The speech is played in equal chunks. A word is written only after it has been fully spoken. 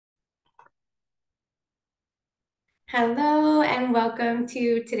Hello and welcome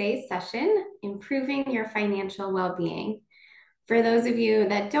to today's session, Improving Your Financial Wellbeing. For those of you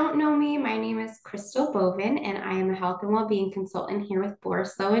that don't know me, my name is Crystal Bovin and I am a health and wellbeing consultant here with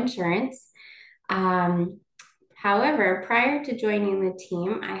Borislow Insurance. However, prior to joining the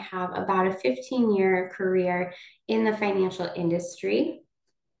team, I have about a 15-year career in the financial industry.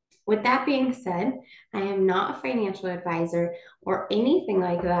 With that being said, I am not a financial advisor or anything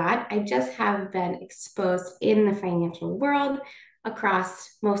like that. I just have been exposed in the financial world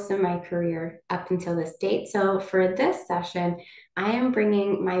across most of my career up until this date. So for this session, I am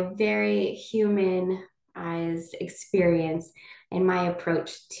bringing my very humanized experience and my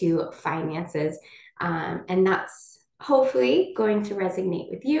approach to finances. And that's hopefully going to resonate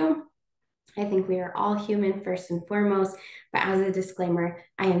with you. I think we are all human first and foremost. But as a disclaimer,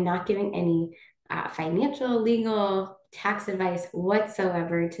 I am not giving any financial, legal, tax advice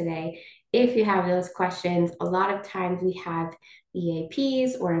whatsoever today. If you have those questions, a lot of times we have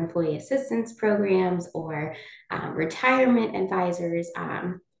EAPs or employee assistance programs or retirement advisors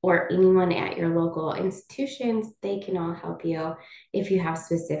or anyone at your local institutions. They can all help you if you have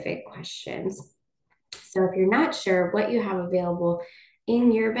specific questions. So if you're not sure what you have available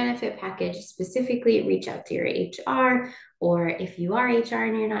in your benefit package, specifically reach out to your HR, or if you are HR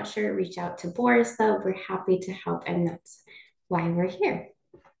and you're not sure, reach out to Borislow. We're happy to help, and that's why we're here.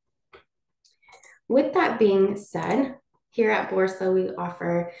 With that being said, here at Borislow, we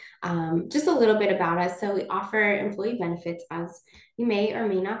offer just a little bit about us. So we offer employee benefits, as you may or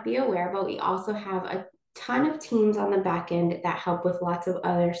may not be aware, but we also have a ton of teams on the back end that help with lots of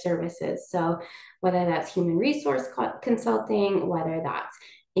other services. So whether that's human resource consulting, whether that's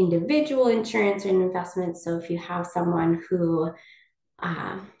individual insurance and investments. So if you have someone who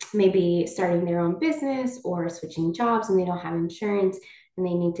may be starting their own business or switching jobs and they don't have insurance and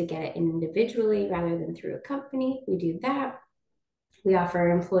they need to get it individually rather than through a company, we do that. We offer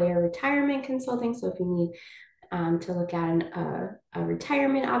employer retirement consulting. So if you need to look at a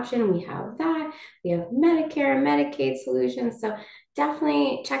retirement option, we have that. We have Medicare and Medicaid solutions. So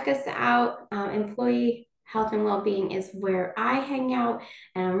definitely check us out. Employee health and well-being is where I hang out,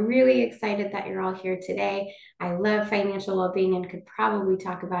 and I'm really excited that you're all here today. I love financial well-being and could probably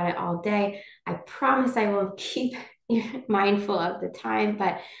talk about it all day. I promise I will keep you mindful of the time,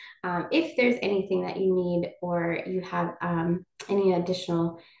 but if there's anything that you need or you have any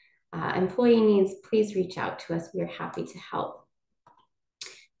additional employee needs, please reach out to us. We are happy to help.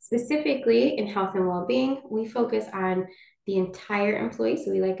 Specifically in health and well-being, we focus on the entire employee.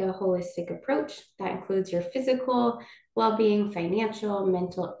 So we like a holistic approach that includes your physical well-being, financial,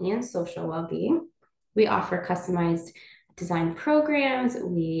 mental, and social well-being. We offer customized design programs,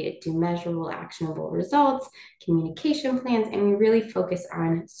 we do measurable, actionable results, communication plans, and we really focus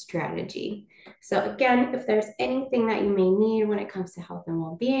on strategy. So again, if there's anything that you may need when it comes to health and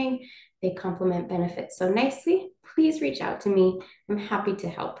well-being, they complement benefits so nicely, please reach out to me. I'm happy to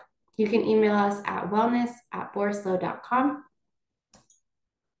help. You can email us at wellness@borislow.com.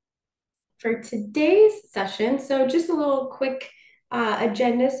 For today's session, so just a little quick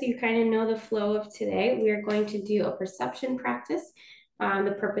agenda so you kind of know the flow of today. We are going to do a perception practice on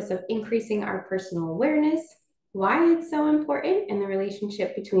the purpose of increasing our personal awareness, why it's so important, and the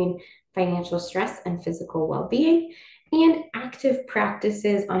relationship between financial stress and physical well-being, and active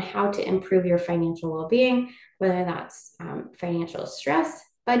practices on how to improve your financial well-being, whether that's financial stress,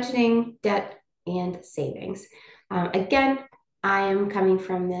 budgeting, debt, and savings. Again, I am coming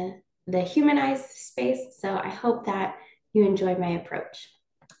from the humanized space, so I hope that you enjoyed my approach.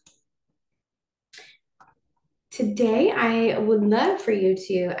 Today, I would love for you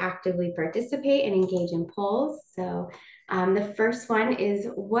to actively participate and engage in polls. So the first one is,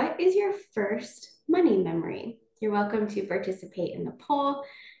 what is your first money memory? You're welcome to participate in the poll.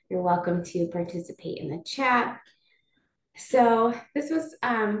 You're welcome to participate in the chat. So this was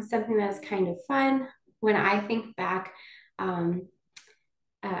something that was kind of fun. When I think back,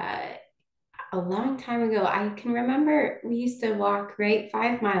 a long time ago, I can remember we used to walk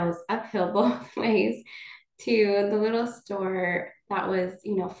 5 miles uphill both ways to the little store that was,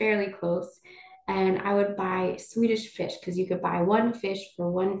 fairly close. And I would buy Swedish fish because you could buy one fish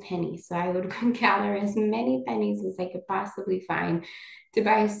for 1 penny. So I would gather as many pennies as I could possibly find to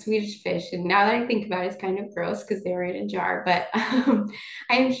buy Swedish fish. And now that I think about it, it's kind of gross because they were in a jar. But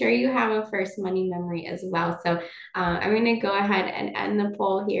I'm sure you have a first money memory as well. So I'm going to go ahead and end the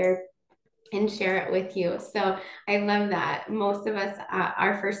poll here and share it with you. So I love that. Most of us,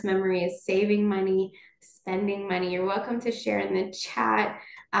 our first memory is saving money, spending money. You're welcome to share in the chat.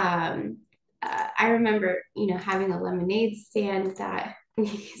 I remember, having a lemonade stand that we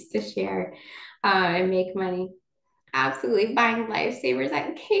used to share and make money. Absolutely buying lifesavers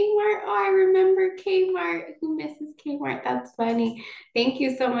at Kmart. Oh, I remember Kmart. Who misses Kmart? That's funny. Thank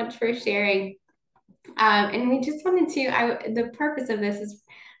you so much for sharing. And we just wanted to, the purpose of this is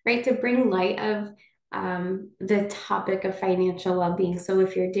right to bring light of the topic of financial well-being. So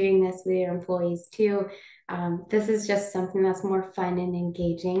if you're doing this with your employees too, this is just something that's more fun and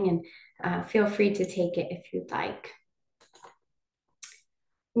engaging, and feel free to take it if you'd like.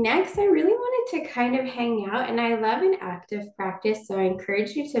 Next, I really wanted to kind of hang out, and I love an active practice. So I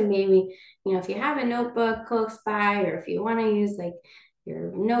encourage you to maybe, if you have a notebook close by, or if you want to use like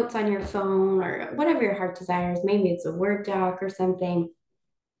your notes on your phone or whatever your heart desires, maybe it's a Word doc or something.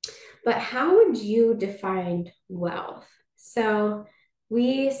 But how would you define wealth? So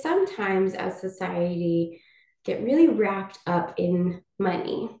we sometimes as society get really wrapped up in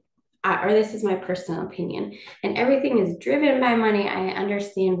money. Or this is my personal opinion, and everything is driven by money. I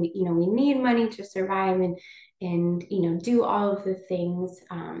understand we need money to survive and do all of the things.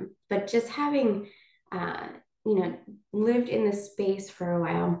 But just having lived in this space for a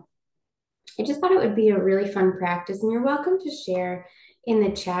while, I just thought it would be a really fun practice, and you're welcome to share in the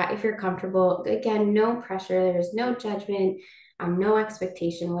chat if you're comfortable. Again, no pressure, there's no judgment, no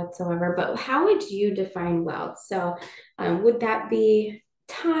expectation whatsoever. But how would you define wealth? So, would that be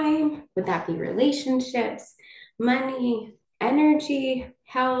time? Would that be relationships, money, energy,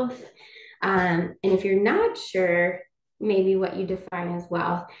 health? And if you're not sure, maybe what you define as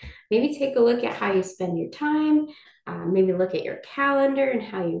wealth, maybe take a look at how you spend your time. Maybe look at your calendar and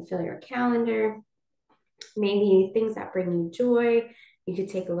how you fill your calendar. Maybe things that bring you joy. You could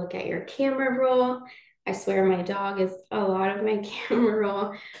take a look at your camera roll. I swear my dog is a lot of my camera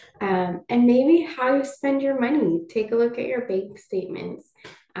roll. And maybe how you spend your money. Take a look at your bank statements.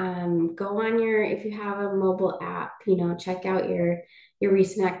 Go on if you have a mobile app, check out your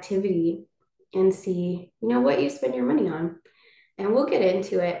recent activity and see, what you spend your money on. And we'll get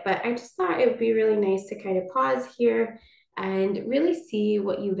into it, but I just thought it would be really nice to kind of pause here and really see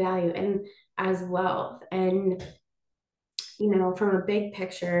what you value and as wealth. And, from a big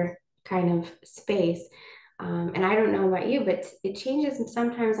picture kind of space. And I don't know about you, but it changes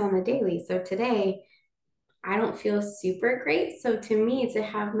sometimes on the daily. So today, I don't feel super great. So to me, to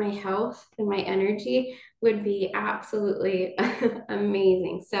have my health and my energy would be absolutely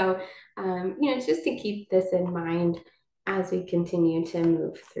amazing. So, just to keep this in mind as we continue to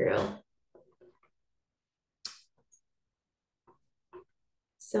move through.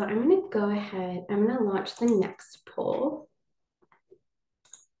 So I'm going to go ahead, I'm going to launch the next poll.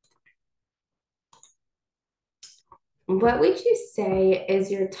 What would you say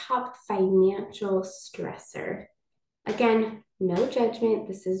is your top financial stressor? Again, no judgment.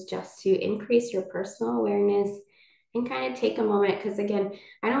 This is just to increase your personal awareness and kind of take a moment, because again,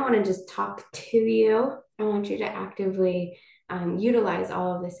 I don't want to just talk to you. I want you to actively utilize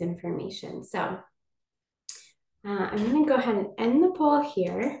all of this information. So I'm going to go ahead and end the poll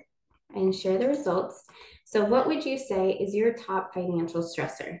here and share the results. So what would you say is your top financial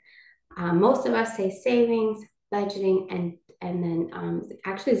stressor? Most of us say savings, budgeting, and then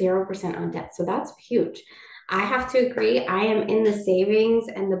actually 0% on debt. So that's huge. I have to agree. I am in the savings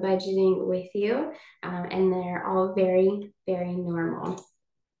and the budgeting with you, and they're all very, very normal.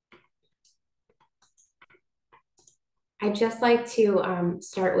 I just like to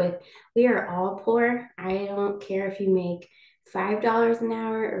start with, we are all poor. I don't care if you make $5 an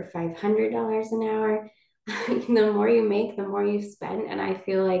hour or $500 an hour. The more you make, the more you spend. And I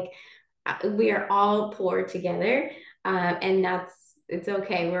feel like we are all poor together, and it's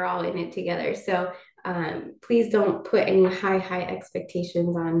okay. We're all in it together. So please don't put any high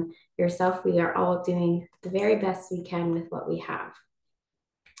expectations on yourself. We are all doing the very best we can with what we have.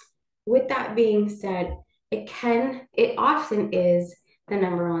 With that being said, it often is the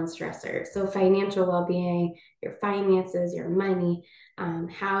number one stressor. So financial well-being, your finances, your money,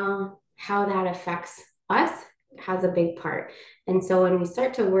 how that affects us has a big part. And so when we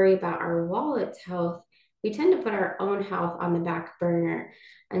start to worry about our wallet's health, we tend to put our own health on the back burner.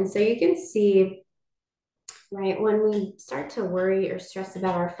 And so you can see, right, when we start to worry or stress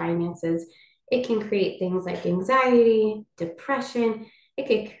about our finances, it can create things like anxiety, depression. It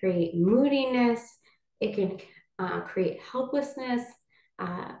can create moodiness. It can create helplessness,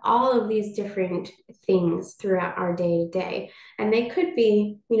 all of these different things throughout our day to day. And they could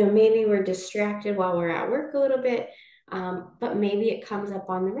be, maybe we're distracted while we're at work a little bit, but maybe it comes up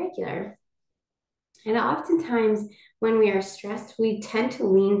on the regular. And oftentimes, when we are stressed, we tend to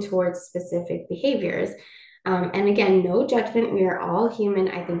lean towards specific behaviors. And again, no judgment. We are all human.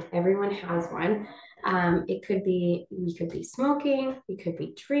 I think everyone has one. We could be smoking, we could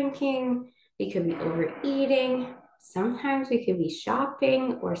be drinking, we could be overeating, Sometimes we could be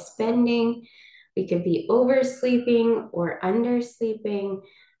shopping or spending. We could be oversleeping or undersleeping.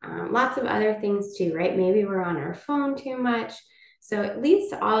 Lots of other things too, right? Maybe we're on our phone too much. So it leads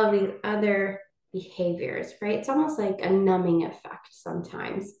to all of these other behaviors, right? It's almost like a numbing effect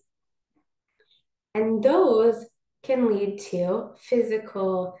sometimes. And those can lead to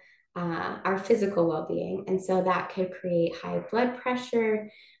our physical well-being. And so that could create high blood pressure,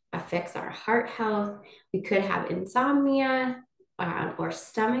 affects our heart health. We could have insomnia or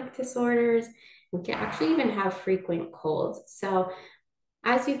stomach disorders. We could actually even have frequent colds. So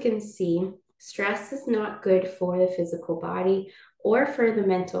as you can see, stress is not good for the physical body or for the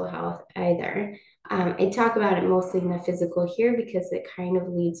mental health either. I talk about it mostly in the physical here because it kind of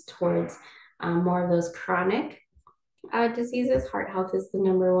leads towards more of those chronic diseases. Heart health is the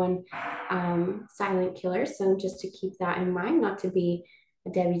number one silent killer. So just to keep that in mind, not to be a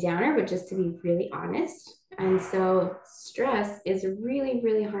Debbie Downer, but just to be really honest. And so stress is really,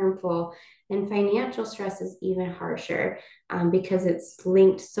 really harmful. And financial stress is even harsher because it's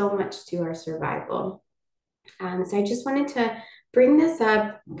linked so much to our survival. So I just wanted to bring this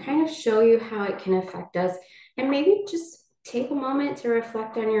up, kind of show you how it can affect us, and maybe just take a moment to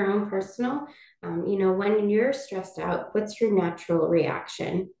reflect on your own personal. When you're stressed out, what's your natural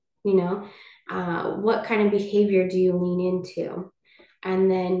reaction? What kind of behavior do you lean into?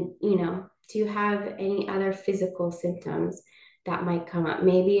 And then, do you have any other physical symptoms that might come up?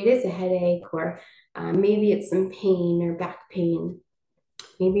 Maybe it is a headache, or maybe it's some pain or back pain.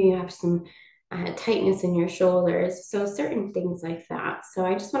 Maybe you have some tightness in your shoulders. So certain things like that. So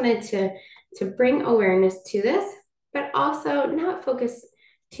I just wanted to bring awareness to this, but also not focus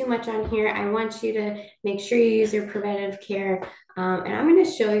too much on here. I want you to make sure you use your preventative care. And I'm going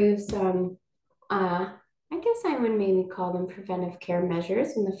to show you some, I guess I would maybe call them preventive care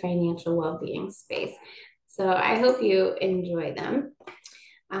measures in the financial well-being space. So I hope you enjoy them.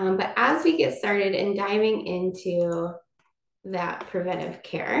 But as we get started and diving into that preventive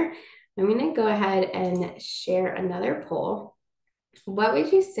care, I'm going to go ahead and share another poll. What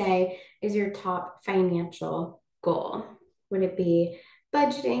would you say is your top financial goal? Would it be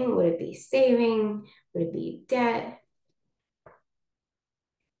budgeting? Would it be saving? Would it be debt?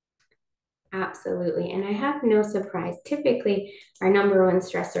 Absolutely. And I have no surprise. Typically, our number one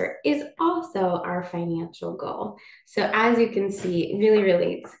stressor is also our financial goal. So as you can see, it really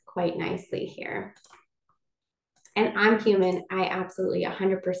relates quite nicely here. And I'm human. I absolutely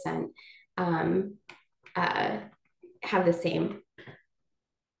 100% have the same.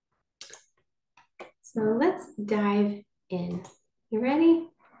 So let's dive in. You ready?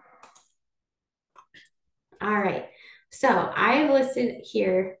 All right. So I have listed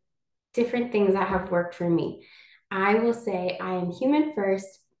here different things that have worked for me. I will say I am human first.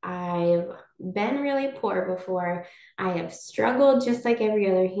 I've been really poor before. I have struggled just like every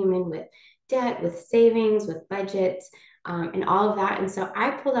other human with debt, with savings, with budgets, and all of that. And so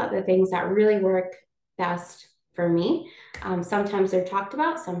I pulled out the things that really work best for me. Sometimes they're talked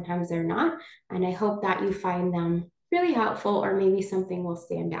about, sometimes they're not. And I hope that you find them really helpful, or maybe something will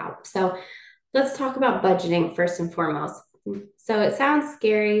stand out. So let's talk about budgeting first and foremost. So it sounds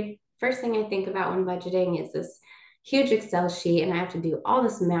scary. First thing I think about when budgeting is this huge Excel sheet, and I have to do all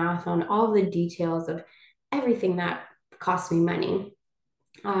this math on all the details of everything that costs me money.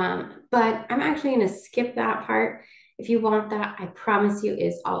 But I'm actually going to skip that part. If you want that, I promise you,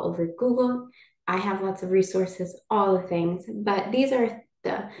 is all over Google. I have lots of resources, all the things, but these are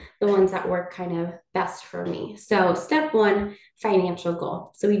the ones that work kind of best for me. So step one, financial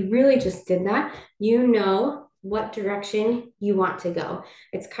goal. So we really just did that. You know what direction you want to go.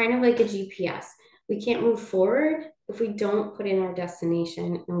 It's kind of like a GPS. We can't move forward if we don't put in our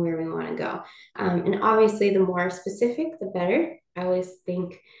destination and where we want to go. And obviously, the more specific, the better. I always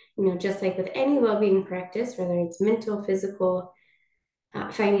think, just like with any well-being practice, whether it's mental, physical,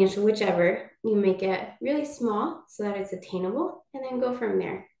 financial, whichever, you make it really small so that it's attainable, and then go from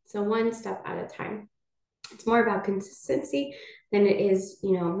there. So one step at a time. It's more about consistency than it is,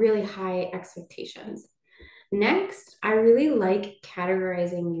 really high expectations. Next, I really like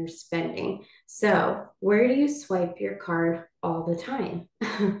categorizing your spending. So, where do you swipe your card all the time?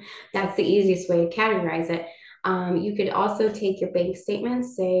 That's the easiest way to categorize it. You could also take your bank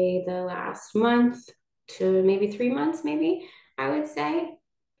statements, say the last month to maybe 3 months, maybe, I would say.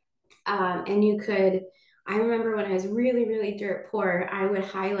 And you could, I remember when I was really, really dirt poor, I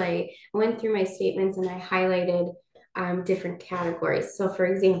went through my statements and I highlighted different categories. So, for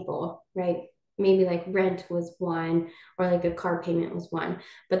example, right, maybe like rent was one, or like a car payment was one.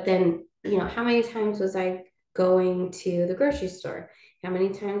 But then, how many times was I going to the grocery store? How many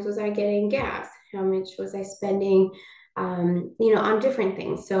times was I getting gas? How much was I spending, on different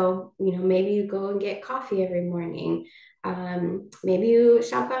things? So, maybe you go and get coffee every morning. Maybe you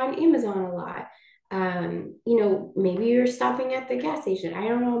shop on Amazon a lot. Maybe you're stopping at the gas station. I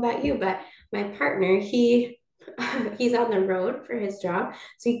don't know about you, but my partner, he's on the road for his job,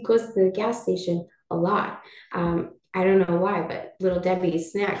 so he goes to the gas station a lot. I don't know why, but Little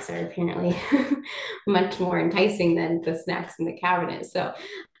Debbie's snacks are apparently much more enticing than the snacks in the cabinet. So,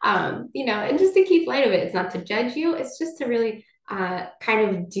 and just to keep light of it, it's not to judge you, it's just to really kind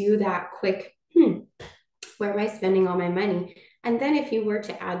of do that quick, where am I spending all my money? And then if you were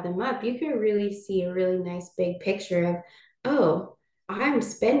to add them up, you can really see a really nice big picture of, oh, I'm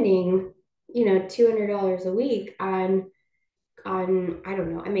spending, $200 a week on, I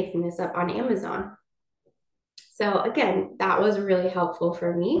don't know, I'm making this up, on Amazon. So again, that was really helpful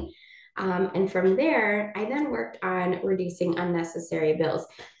for me. And from there, I then worked on reducing unnecessary bills.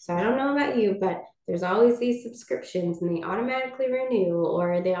 So I don't know about you, but there's always these subscriptions and they automatically renew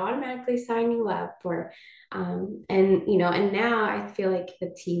or they automatically sign you up and now I feel like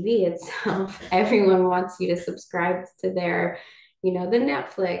the TV itself, everyone wants you to subscribe to their, the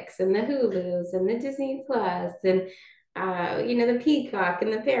Netflix and the Hulus and the Disney Plus and the Peacock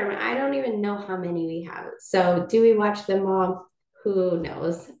and the Paramount. I don't even know how many we have. So do we watch them all? Who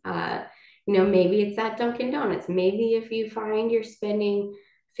knows? Maybe it's at Dunkin' Donuts. Maybe if you find you're spending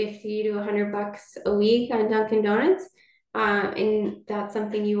 50 to $100 a week on Dunkin' Donuts, and that's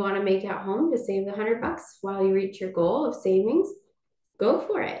something you want to make at home to save the $100 while you reach your goal of savings, go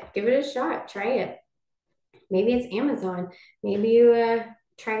for it. Give it a shot. Try it. Maybe it's Amazon. Maybe you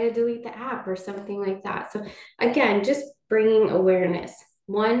try to delete the app or something like that. So again, just bringing awareness,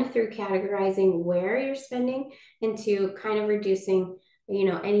 one, through categorizing where you're spending, and two, kind of reducing,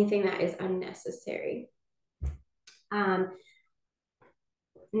 anything that is unnecessary.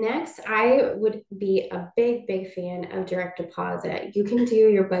 Next, I would be a big, big fan of direct deposit. You can do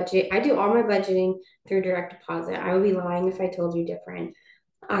your budget. I do all my budgeting through direct deposit. I would be lying if I told you different.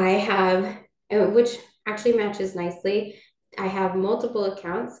 I have, which actually matches nicely. I have multiple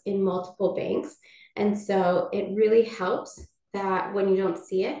accounts in multiple banks. And so it really helps that when you don't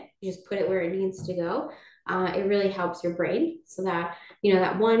see it, you just put it where it needs to go. It really helps your brain so that,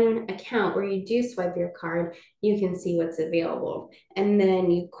 that one account where you do swipe your card, you can see what's available. And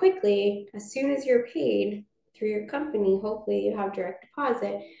then you quickly, as soon as you're paid through your company, hopefully you have direct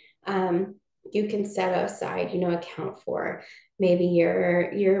deposit, you can set aside, account for maybe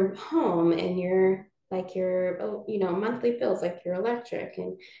your home and your monthly bills like your electric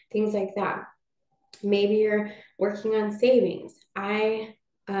and things like that. Maybe you're working on savings.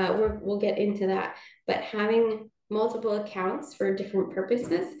 We'll get into that, but having multiple accounts for different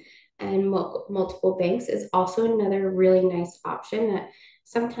purposes and multiple banks is also another really nice option that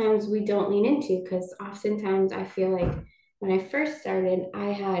sometimes we don't lean into, because oftentimes I feel like when I first started, I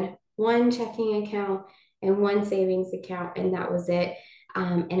had one checking account and one savings account, and that was it.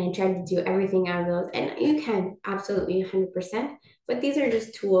 And I tried to do everything out of those, and you can absolutely 100%, but these are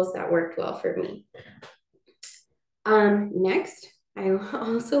just tools that worked well for me. Next, I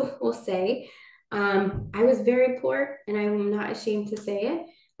also will say, I was very poor, and I'm not ashamed to say it.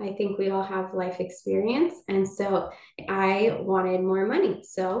 I think we all have life experience. And so I wanted more money.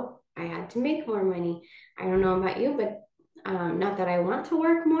 So I had to make more money. I don't know about you, but not that I want to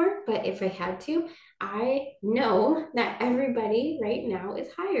work more, but if I had to, I know that everybody right now is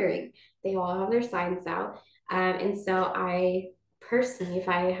hiring. They all have their signs out. And so I personally, if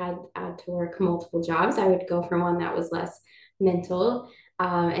I had to work multiple jobs, I would go for one that was less mental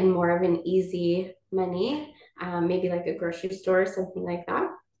and more of an easy money, maybe like a grocery store or something like that.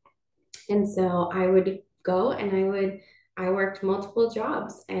 And so I would go and I worked multiple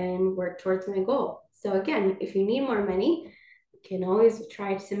jobs and worked towards my goal. So again, if you need more money, you can always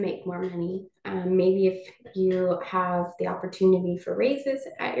try to make more money. Maybe if you have the opportunity for raises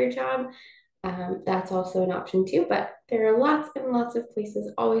at your job, that's also an option too. But there are lots and lots of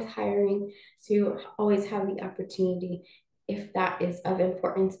places always hiring, so you always have the opportunity if that is of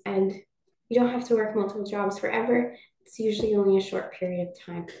importance. And you don't have to work multiple jobs forever. It's usually only a short period of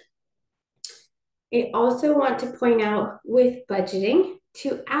time. I also want to point out with budgeting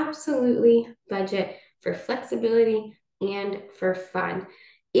to absolutely budget for flexibility and for fun.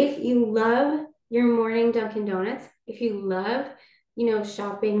 If you love your morning Dunkin' Donuts, if you love,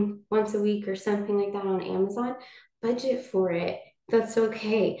 shopping once a week or something like that on Amazon, budget for it. That's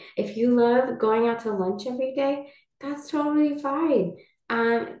okay. If you love going out to lunch every day, that's totally fine.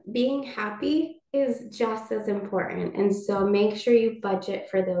 Being happy is just as important. And so make sure you budget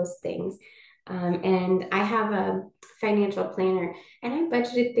for those things. And I have a financial planner, and I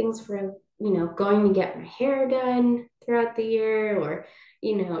budgeted things for, going to get my hair done throughout the year, or,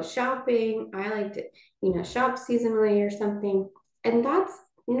 shopping. I like to, shop seasonally or something. And that's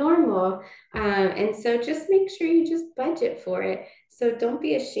normal. And so just make sure you just budget for it. So don't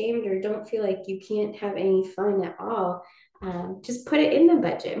be ashamed or don't feel like you can't have any fun at all. Just put it in the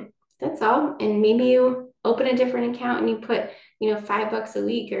budget. That's all. And maybe you open a different account and you put, $5 a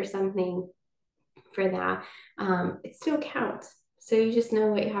week or something for that. It still counts. So you just know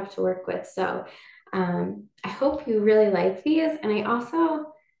what you have to work with. So I hope you really like these. And I also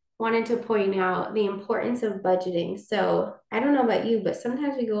wanted to point out the importance of budgeting. So I don't know about you, but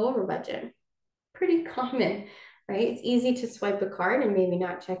sometimes we go over budget. Pretty common, right? It's easy to swipe a card and maybe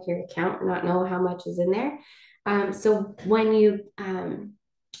not check your account, not know how much is in there. So when you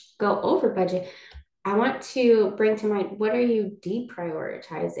go over budget, I want to bring to mind, what are you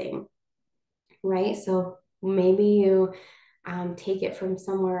deprioritizing, right? So maybe you take it from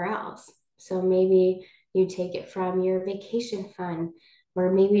somewhere else. So maybe you take it from your vacation fund,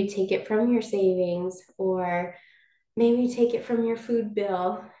 or maybe you take it from your savings, or maybe you take it from your food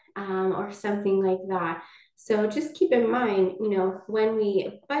bill, or something like that. So just keep in mind, when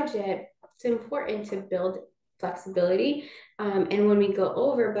we budget, it's important to build flexibility. And when we go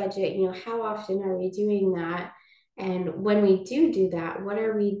over budget, how often are we doing that? And when we do that, what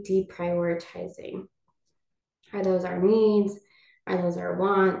are we deprioritizing? Are those our needs? Are those our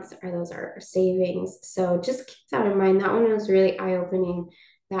wants? Are those our savings? So just keep that in mind. That one was really eye-opening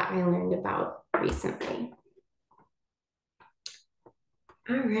that I learned about recently.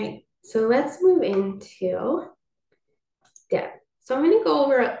 All right, so let's move into debt. So I'm going to go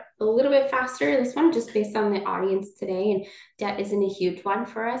over a little bit faster. This one just based on the audience today, and debt isn't a huge one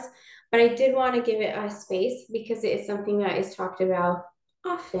for us, but I did want to give it a space because it is something that is talked about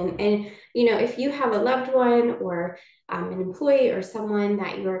often. And, if you have a loved one or an employee or someone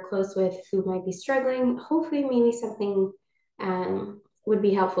that you are close with who might be struggling, hopefully maybe something would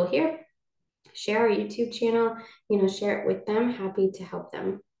be helpful here. Share our YouTube channel, share it with them. Happy to help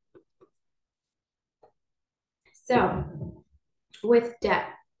them. So with debt,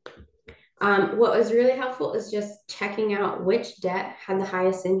 what was really helpful is just checking out which debt had the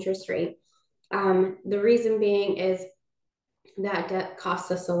highest interest rate. The reason being is that debt costs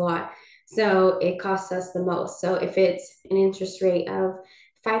us a lot. So it costs us the most. So if it's an interest rate of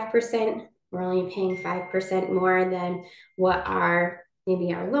 5%, we're only paying 5% more than what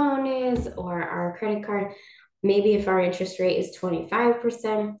maybe our loan is or our credit card. Maybe if our interest rate is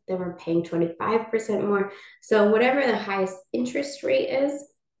 25%, then we're paying 25% more. So whatever the highest interest rate is,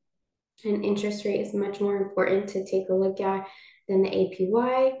 and interest rate is much more important to take a look at than the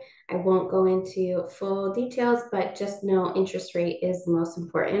APY. I won't go into full details, but just know interest rate is the most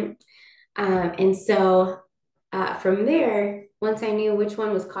important. And so from there, once I knew which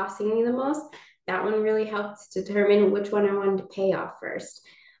one was costing me the most, that one really helped determine which one I wanted to pay off first.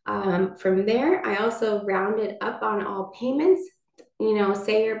 From there, I also rounded up on all payments.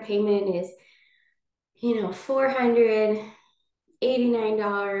 Say your payment is,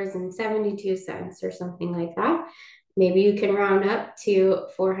 $489.72 or something like that. Maybe you can round up to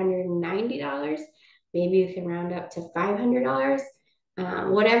 $490. Maybe you can round up to $500.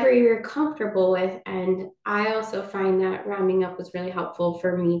 Whatever you're comfortable with. And I also find that rounding up was really helpful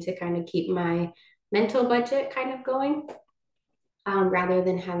for me to kind of keep my mental budget kind of going, rather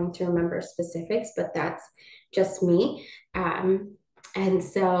than having to remember specifics, but that's just me. And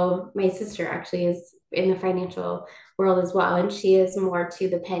so my sister actually is in the financial world as well, and she is more to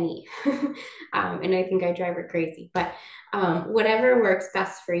the penny. And I think I drive her crazy, but whatever works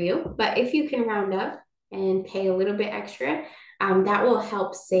best for you. But if you can round up and pay a little bit extra, that will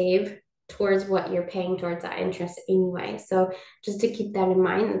help save towards what you're paying towards that interest anyway. So just to keep that in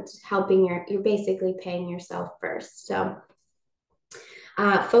mind, it's helping you're basically paying yourself first. So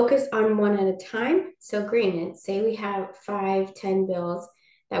focus on one at a time. So granted, say we have 5, 10 bills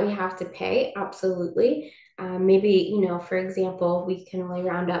that we have to pay, absolutely. Maybe, for example, we can only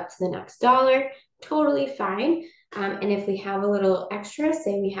round up to the next dollar, totally fine. And if we have a little extra,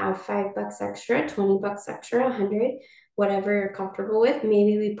 say we have $5 extra, $20 extra, 100, whatever you're comfortable with,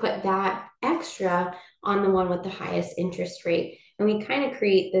 maybe we put that extra on the one with the highest interest rate. And we kind of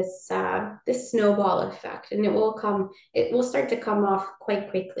create this snowball effect, and it will start to come off quite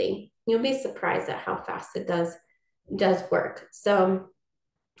quickly. You'll be surprised at how fast it does work. So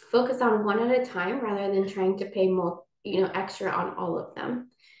focus on one at a time rather than trying to pay more, extra on all of them.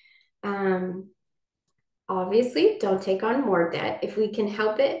 Obviously, don't take on more debt. If we can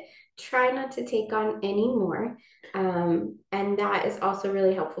help it, try not to take on any more. And that is also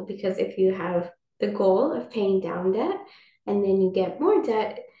really helpful because if you have the goal of paying down debt and then you get more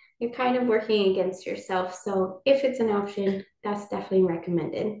debt, you're kind of working against yourself. So if it's an option, that's definitely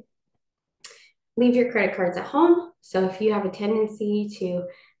recommended. Leave your credit cards at home. So if you have a tendency to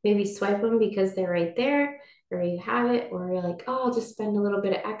maybe swipe them because they're right there, or you have it, or you're like, oh, I'll just spend a little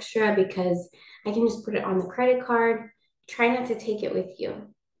bit of extra because I can just put it on the credit card, try not to take it with you.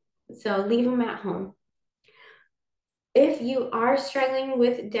 So leave them at home. If you are struggling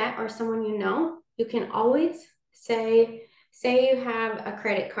with debt or someone you know, you can always say you have a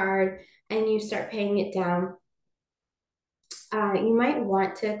credit card and you start paying it down. You might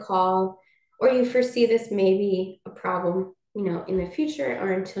want to call, or you foresee this may be a problem, in the future,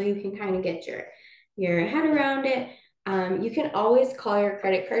 or until you can kind of get your head around it. You can always call your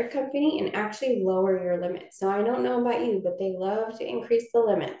credit card company and actually lower your limits. So I don't know about you, but they love to increase the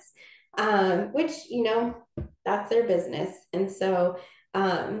limits, which, that's their business. And so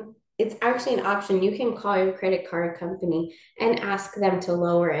it's actually an option. You can call your credit card company and ask them to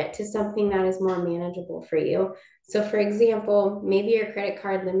lower it to something that is more manageable for you. So, for example, maybe your credit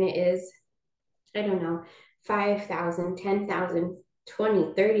card limit is, I don't know, 5,000, 10,000,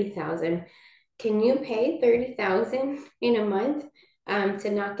 20, 30,000. Can you pay 30,000 in a month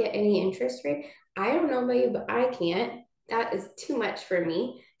to not get any interest rate? I don't know about you, but I can't. That is too much for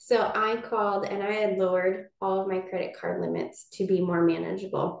me. So I called and I had lowered all of my credit card limits to be more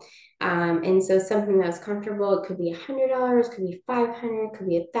manageable. And so something that's comfortable, it could be $100, could be 500, could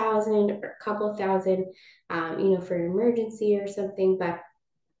be 1,000 or a couple thousand, for an emergency or something. But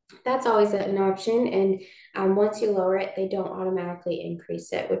that's always an option. And once you lower it, they don't automatically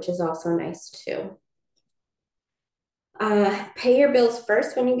increase it, which is also nice too. Pay your bills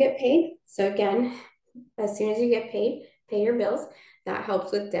first when you get paid. So again, as soon as you get paid, pay your bills. That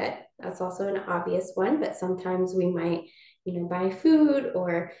helps with debt. That's also an obvious one, but sometimes we might, buy food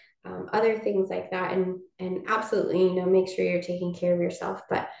or other things like that. And absolutely, make sure you're taking care of yourself,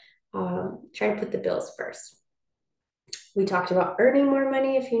 but try to put the bills first. We talked about earning more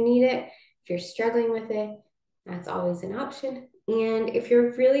money if you need it. If you're struggling with it, that's always an option. And if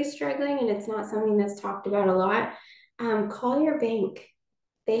you're really struggling and it's not something that's talked about a lot, call your bank.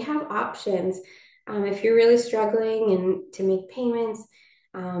 They have options. If you're really struggling and to make payments,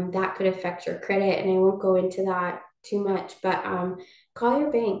 that could affect your credit. And I won't go into that too much, but call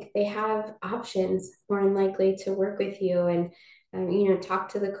your bank. They have options more than likely to work with you and, talk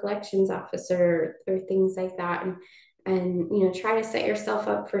to the collections officer or things like that. And try to set yourself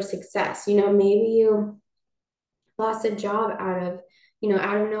up for success. Maybe you lost a job out of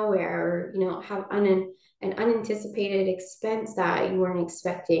nowhere, or have an unanticipated expense that you weren't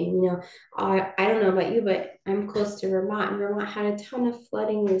expecting. I don't know about you, but I'm close to Vermont, and Vermont had a ton of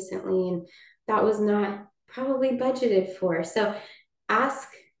flooding recently, and that was not probably budgeted for. So ask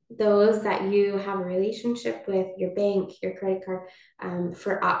those that you have a relationship with, your bank, your credit card,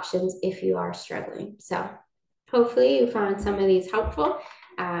 for options if you are struggling. So hopefully you found some of these helpful.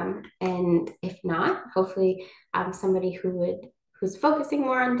 And if not, hopefully somebody who's focusing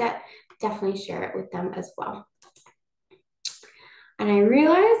more on debt, definitely share it with them as well. And I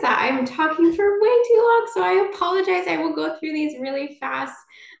realize that I'm talking for way too long, so I apologize. I will go through these really fast.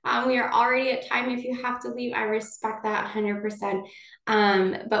 We are already at time. If you have to leave, I respect that 100%.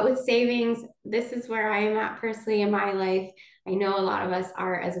 But with savings, this is where I am at personally in my life. I know a lot of us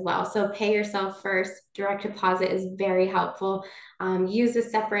are as well. So pay yourself first. Direct deposit is very helpful. Use a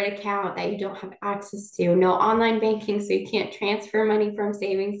separate account that you don't have access to. No online banking, so you can't transfer money from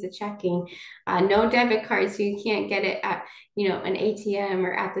savings to checking. No debit cards, so you can't get it at an ATM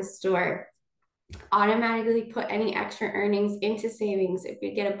or at the store. Automatically put any extra earnings into savings. If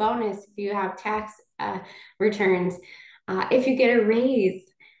you get a bonus, if you have tax returns, if you get a raise,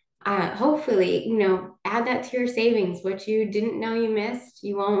 hopefully, add that to your savings. What you didn't know you missed,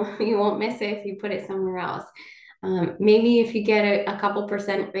 you won't miss it if you put it somewhere else. Maybe if you get a couple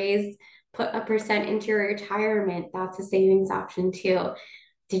percent raise, put a percent into your retirement. That's a savings option too.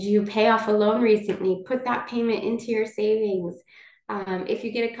 Did you pay off a loan recently? Put that payment into your savings. If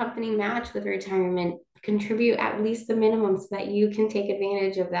you get a company match with retirement, contribute at least the minimum so that you can take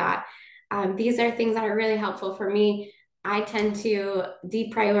advantage of that. These are things that are really helpful for me. I tend to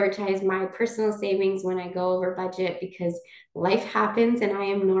deprioritize my personal savings when I go over budget because life happens and I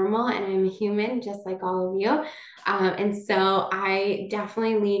am normal and I'm human just like all of you. And so I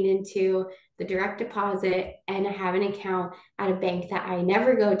definitely lean into the direct deposit, and I have an account at a bank that I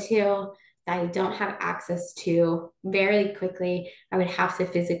never go to, that I don't have access to very quickly. I would have to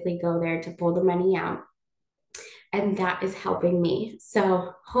physically go there to pull the money out. and that is helping me.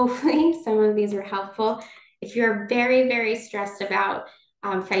 So hopefully some of these were helpful. If you're very, very stressed about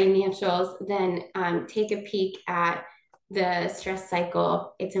financials, then take a peek at the stress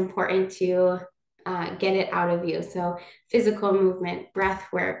cycle. It's important to get it out of you. So physical movement, breath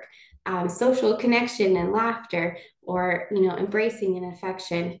work, social connection and laughter, or embracing an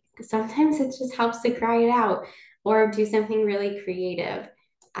affection. Sometimes it just helps to cry it out or do something really creative.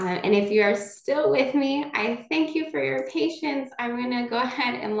 And if you are still with me, I thank you for your patience. I'm going to go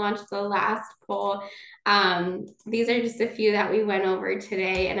ahead and launch the last poll. These are just a few that we went over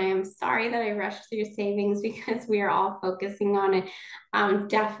today, and I am sorry that I rushed through savings because we are all focusing on it.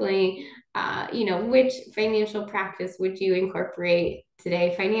 Definitely, which financial practice would you incorporate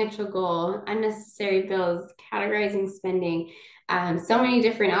today? Financial goal, unnecessary bills, categorizing spending, so many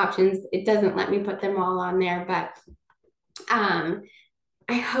different options. It doesn't let me put them all on there, but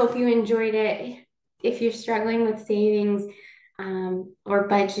I hope you enjoyed it. If you're struggling with savings or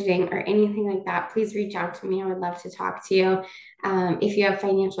budgeting or anything like that, please reach out to me. I would love to talk to you. If you have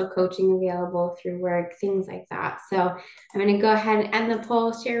financial coaching available through work, things like that. So I'm going to go ahead and end the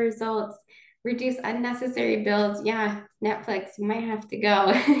poll, share results, reduce unnecessary bills. Yeah, Netflix, you might have to go.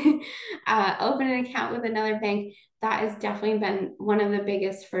 Open an account with another bank. That has definitely been one of the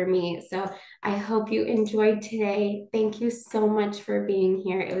biggest for me. So I hope you enjoyed today. Thank you so much for being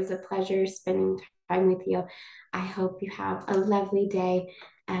here. It was a pleasure spending time with you. I hope you have a lovely day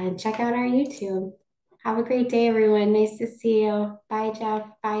and check out our YouTube. Have a great day, everyone. Nice to see you. Bye, Jeff.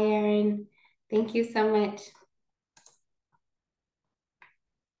 Bye, Erin. Thank you so much.